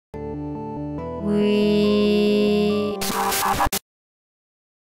We...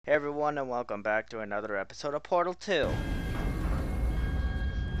 Hey everyone, and welcome back to another episode of Portal 2.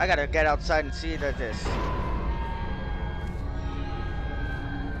 I gotta get outside and see this.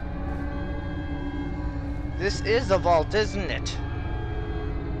 This is the vault, isn't it?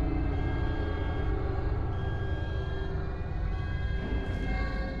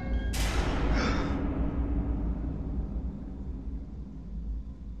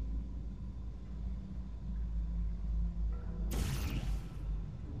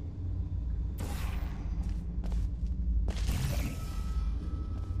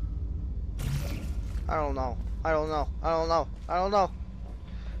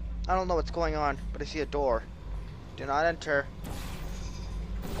 I don't know what's going on, but I see a door. Do not enter.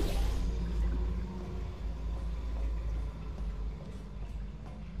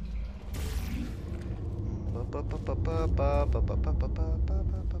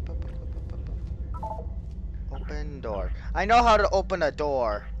 Open door. I know how to open a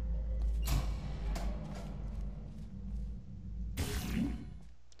door.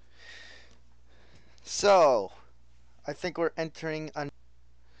 So, I think we're entering a...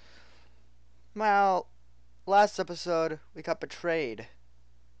 Well, last episode, we got betrayed.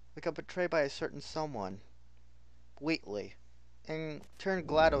 We got betrayed by a certain someone. Wheatley. And turned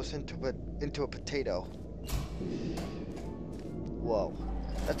GLaDOS into a potato. Whoa.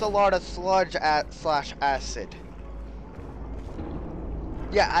 That's a lot of sludge slash acid.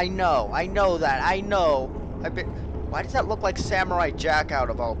 Yeah, I know that. I know. Why does that look like Samurai Jack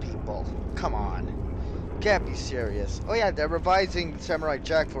out of all people? Come on. Can't be serious. Oh yeah, they're revising Samurai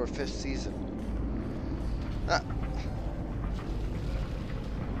Jack for a 5th season.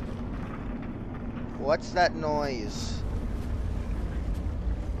 What's that noise?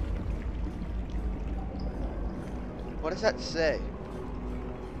 What does that say?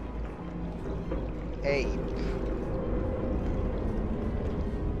 Ape.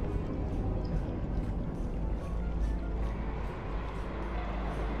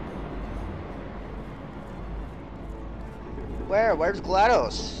 Where's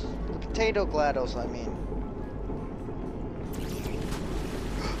GLaDOS? The potato GLaDOS, I mean.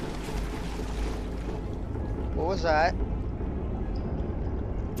 What was that?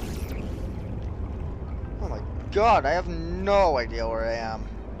 Oh my god, I have no idea where I am.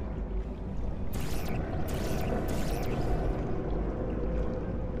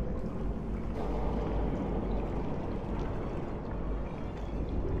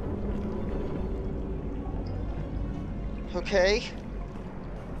 Okay.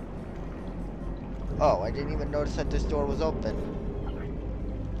 Oh, I didn't even notice that this door was open.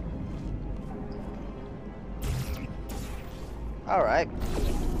 Alright.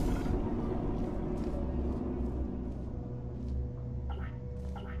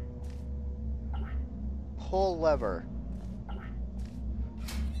 Pull lever.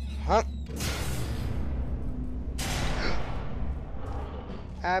 Huh?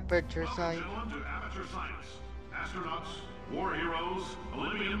 Aperture science. Astronauts, war heroes,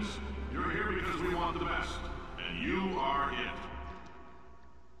 Olympians, you're here because we want the best, and you are it.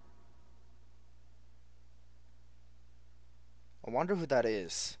 I wonder who that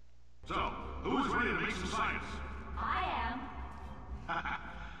is. So, who is ready to make some science? I am.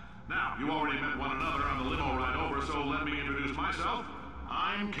 Now, you already met one another on the limo ride over, so let me introduce myself.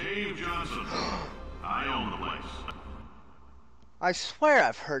 I'm Cave Johnson. I own the place. I swear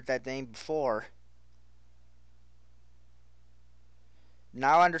I've heard that name before.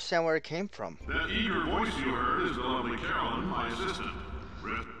 Now I understand where it came from. That eager voice you heard is the lovely Carolyn, my assistant.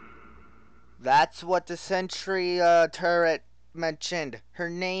 That's what the sentry turret mentioned. Her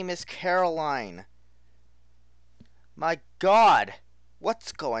name is Caroline. My god,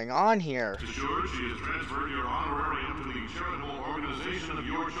 what's going on here? Assured, she has transferred your honorarium to the charitable organization of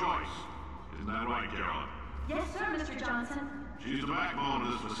your choice. Isn't that right, Carolyn? Yes, sir, Mr. Johnson. She's the backbone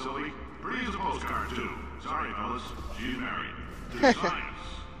of this facility. Pretty as a postcard, too. Sorry, fellas. She's married. To science.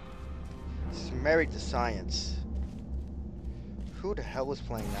 She's married to science. Who the hell was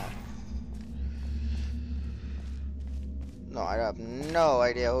playing that? No, I have no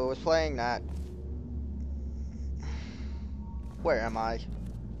idea who was playing that. Where am I?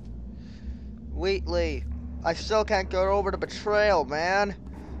 Wheatley, I still can't get over the betrayal, man.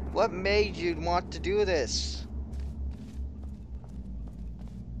 What made you want to do this?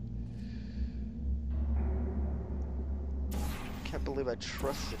 Can't believe I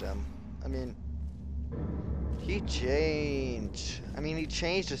trusted him. I mean, he changed. He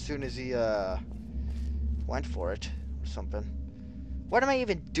changed as soon as he went for it or something. What am I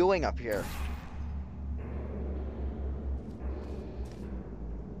even doing up here?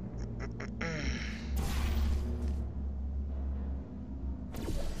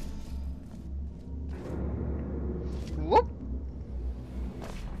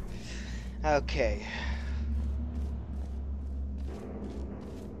 Okay.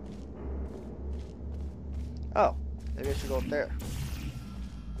 Oh, maybe I should go up there.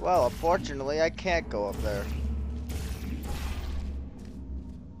 Well, unfortunately, I can't go up there.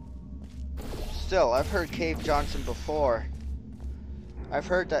 Still, I've heard Cave Johnson before. I've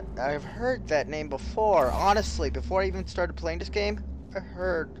heard that name before. Honestly, before I even started playing this game, I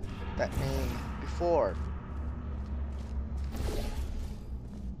heard that name before.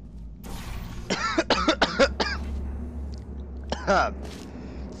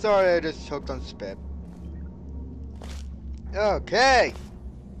 Sorry, I just choked on spit. Okay.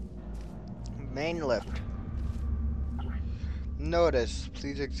 Main lift. Notice,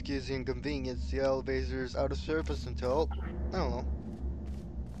 please excuse the inconvenience. The elevator is out of service until, I don't know.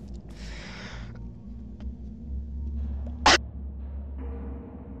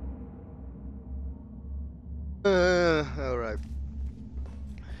 Alright.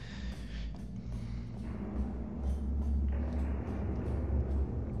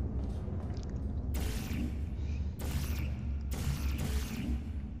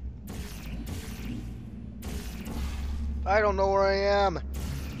 I don't know where I am.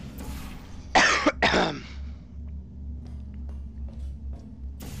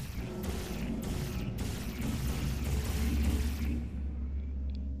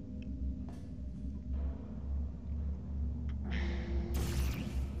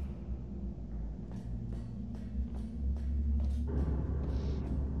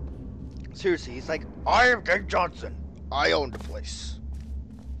 Seriously, he's like, I am Cave Johnson. I own the place.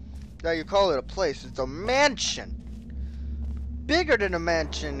 Now you call it a place, it's a mansion. Bigger than a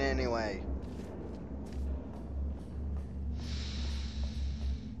mansion anyway.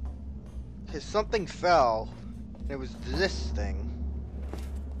 Cause something fell. And it was this thing.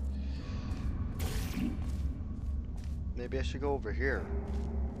 Maybe I should go over here.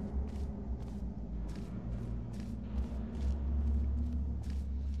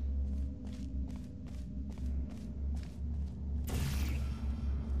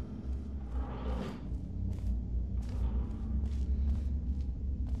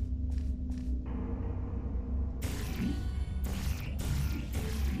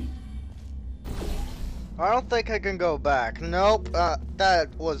 I don't think I can go back. Nope, that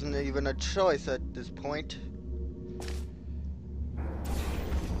wasn't even a choice at this point.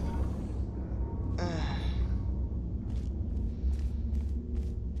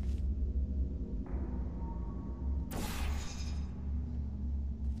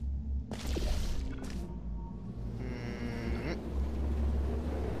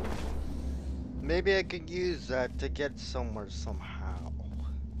 Maybe I could use that to get somewhere somehow.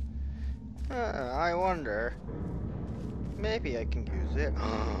 I wonder. Maybe I can use it.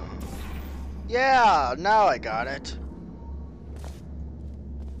 Yeah, now I got it.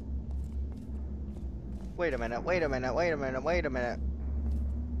 Wait a minute, wait a minute, wait a minute, wait a minute.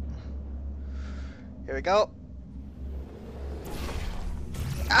 Here we go.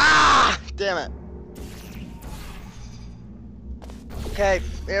 Ah! Damn it. Okay,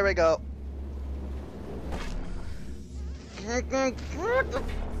 here we go.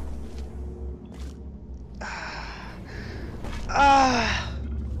 Ah.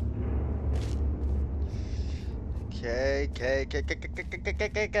 Okay.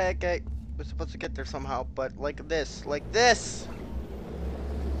 We're supposed to get there somehow, but like this, like this.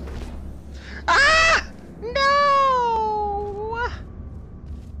 Ah! No!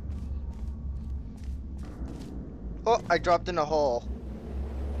 Oh, I dropped in a hole.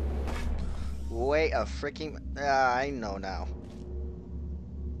 Wait a freaking... I know now.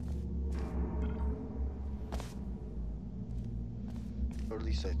 Or at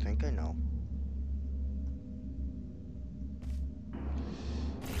least I think I know.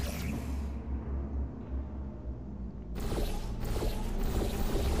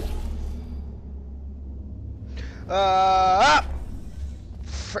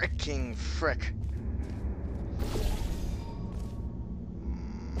 Freaking frick.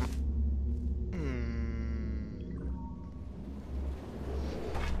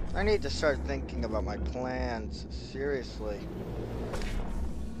 I need to start thinking about my plans, seriously.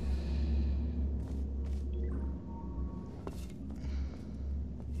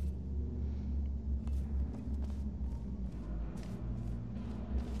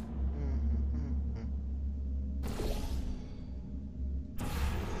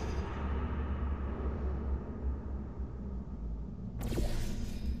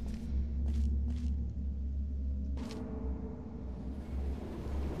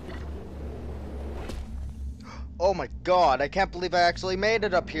 Oh my god, I can't believe I actually made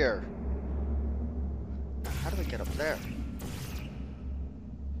it up here. How do we get up there?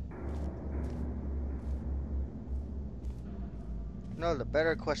 No, the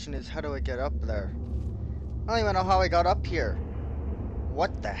better question is, how do I get up there? I don't even know how I got up here.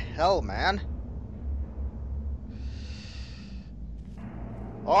 What the hell, man?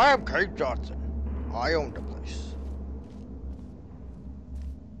 I'm Cave Johnson. I own the place.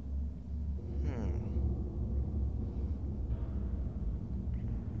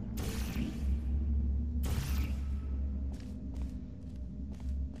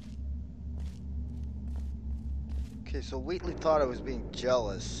 Okay, so Wheatley thought I was being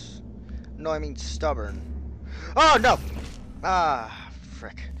jealous. No, I mean stubborn. Oh, no! Ah,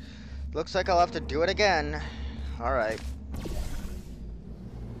 frick. Looks like I'll have to do it again. Alright.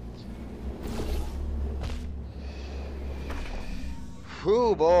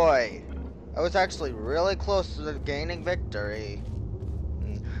 Whew, boy. I was actually really close to gaining victory.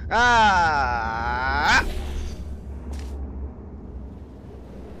 Ah!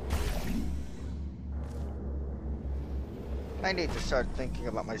 I need to start thinking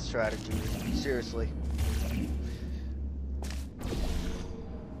about my strategy. Seriously.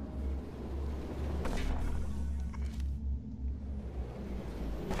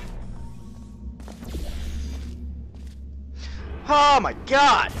 Oh my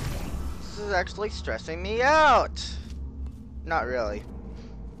god! This is actually stressing me out. Not really.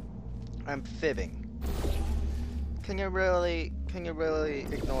 I'm fibbing. Can you really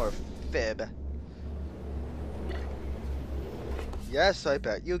ignore fib? Yes, I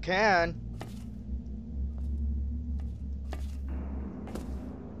bet you can.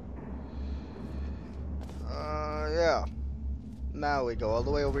 Yeah. Now we go all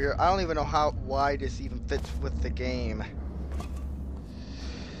the way over here. I don't even know why this even fits with the game.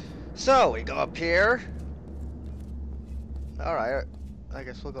 So, we go up here. Alright, I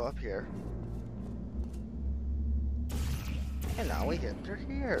guess we'll go up here. And now we enter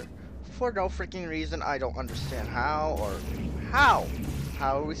here. For no freaking reason, I don't understand how or how.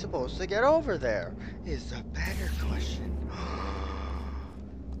 How are we supposed to get over there? Is the better question.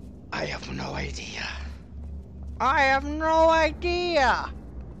 I have no idea. I have no idea.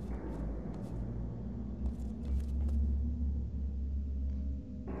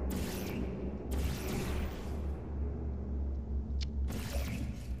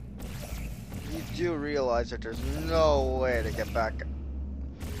 You do realize that there's no way to get back.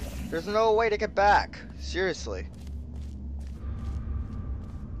 There's no way to get back. Seriously.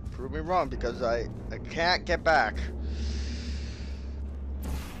 Prove me wrong, because I can't get back.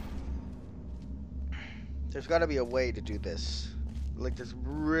 There's got to be a way to do this. Like, there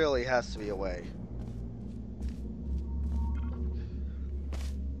really has to be a way.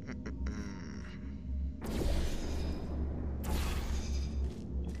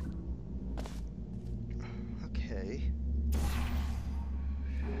 Okay.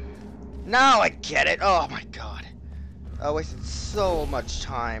 Now I get it! Oh my god. I wasted so much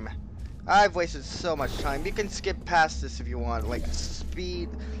time. I've wasted so much time. You can skip past this if you want. Like, speed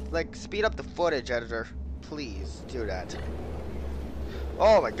up the footage, editor. Please do that.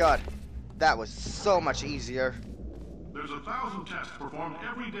 Oh my god. That was so much easier. There's 1,000 tests performed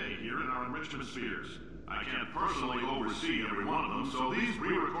every day here in our enrichment spheres. I can't personally oversee every one of them, so these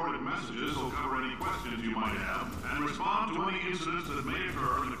pre-recorded messages will cover any questions you might have and respond to any incidents that may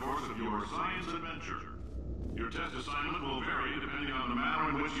occur in the course of your science adventure. Your test assignment will vary depending on the manner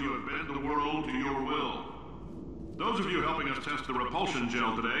in which you have bent the world to your will. Those of you helping us test the repulsion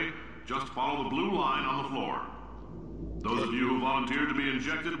gel today, just follow the blue line on the floor. Those of you who volunteered to be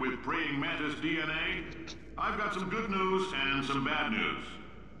injected with praying mantis DNA, I've got some good news and some bad news.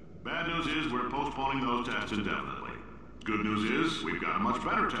 Bad news is we're postponing those tests indefinitely. Good news is we've got a much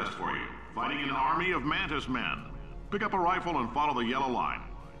better test for you. Fighting an army of mantis men. Pick up a rifle and follow the yellow line.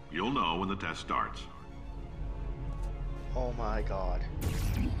 You'll know when the test starts. Oh my god.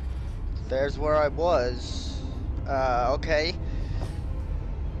 There's where I was. Okay.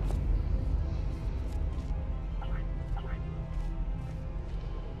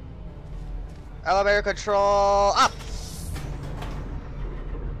 Elevator control up!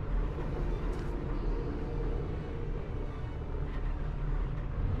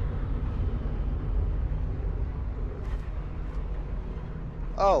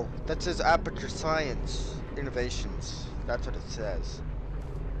 Oh, that says Aperture Science Innovations. That's what it says.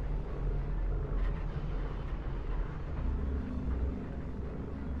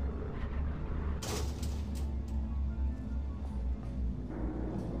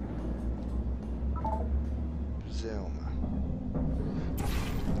 Zoom.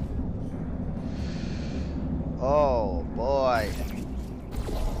 Oh boy.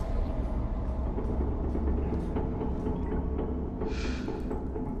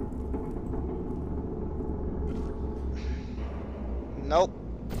 Nope.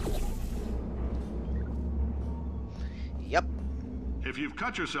 Yep. If you've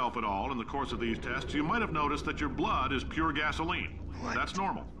cut yourself at all in the course of these tests, you might have noticed that your blood is pure gasoline. What? That's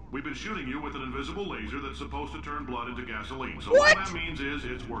normal. We've been shooting you with an invisible laser that's supposed to turn blood into gasoline. So What? all that means is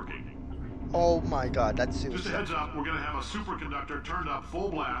it's working. Oh my god, that's Just a suicide. heads up, we're going to have a superconductor turned up full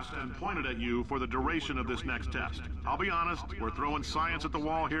blast and pointed at you for the duration of this next test. I'll be honest, we're throwing science at the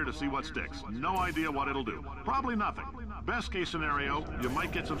wall here to see what sticks. No idea what it'll do. Probably nothing. Best case scenario, you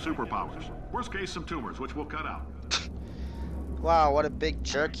might get some superpowers. Worst case, some tumors, which we'll cut out. Wow, what a big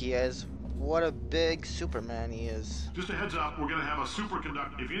jerk he is. What a big Superman he is. Just a heads up, we're going to have a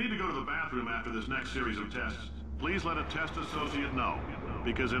superconductor. If you need to go to the bathroom after this next series of tests, please let a test associate know.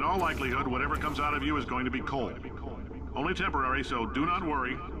 Because in all likelihood, whatever comes out of you is going to be cold. Only temporary, so do not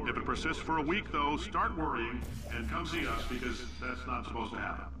worry. If it persists for a week, though, start worrying and come see us, because that's not supposed to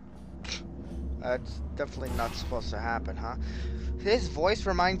happen. That's definitely not supposed to happen, huh? His voice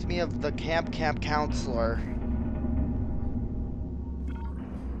reminds me of the Camp Counselor.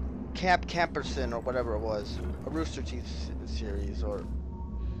 Camp Camperson, or whatever it was. A Rooster Teeth series, or...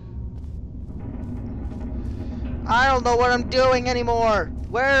 I don't know what I'm doing anymore!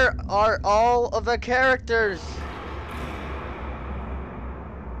 Where are all of the characters?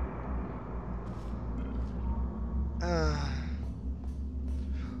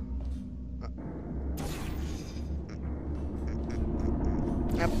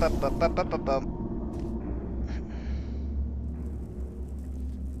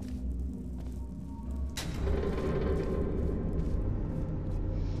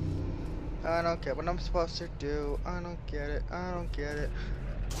 I don't get what I'm supposed to do. I don't get it. I don't get it.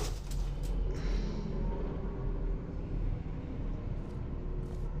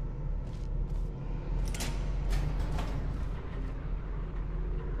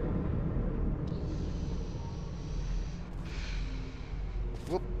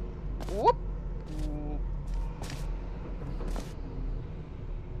 Whoop. Whoop.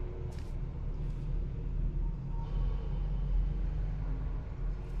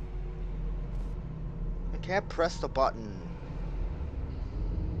 I can't press the button.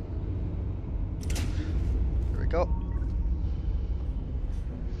 Here we go.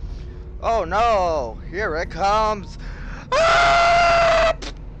 Oh no! Here it comes! Ah!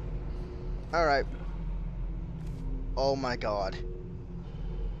 Alright. Oh my god.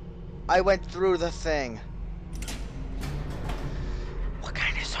 I went through the thing. What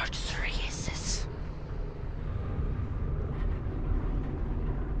kind of sorcery is this?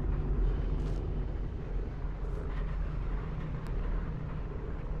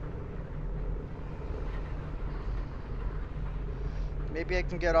 Maybe I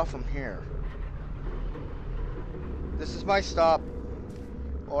can get off from here. This is my stop.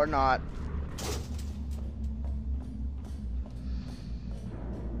 Or not.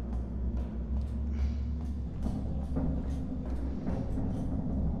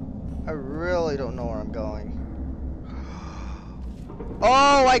 I really don't know where I'm going.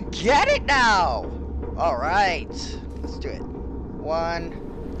 Oh, I get it now! Alright. Let's do it.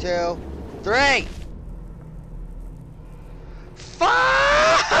 1, 2, 3!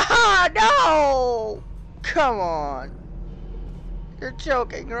 No! Come on. You're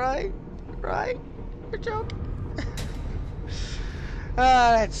joking, right? Right? You're joking.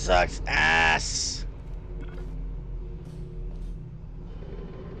 Ah, that sucks ass.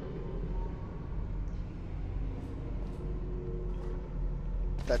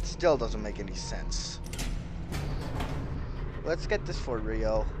 That still doesn't make any sense. Let's get this for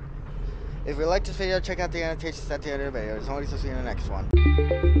real. If you like this video, check out the annotations at the end of the video. As always, I'll see you in the next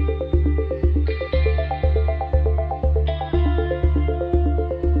one.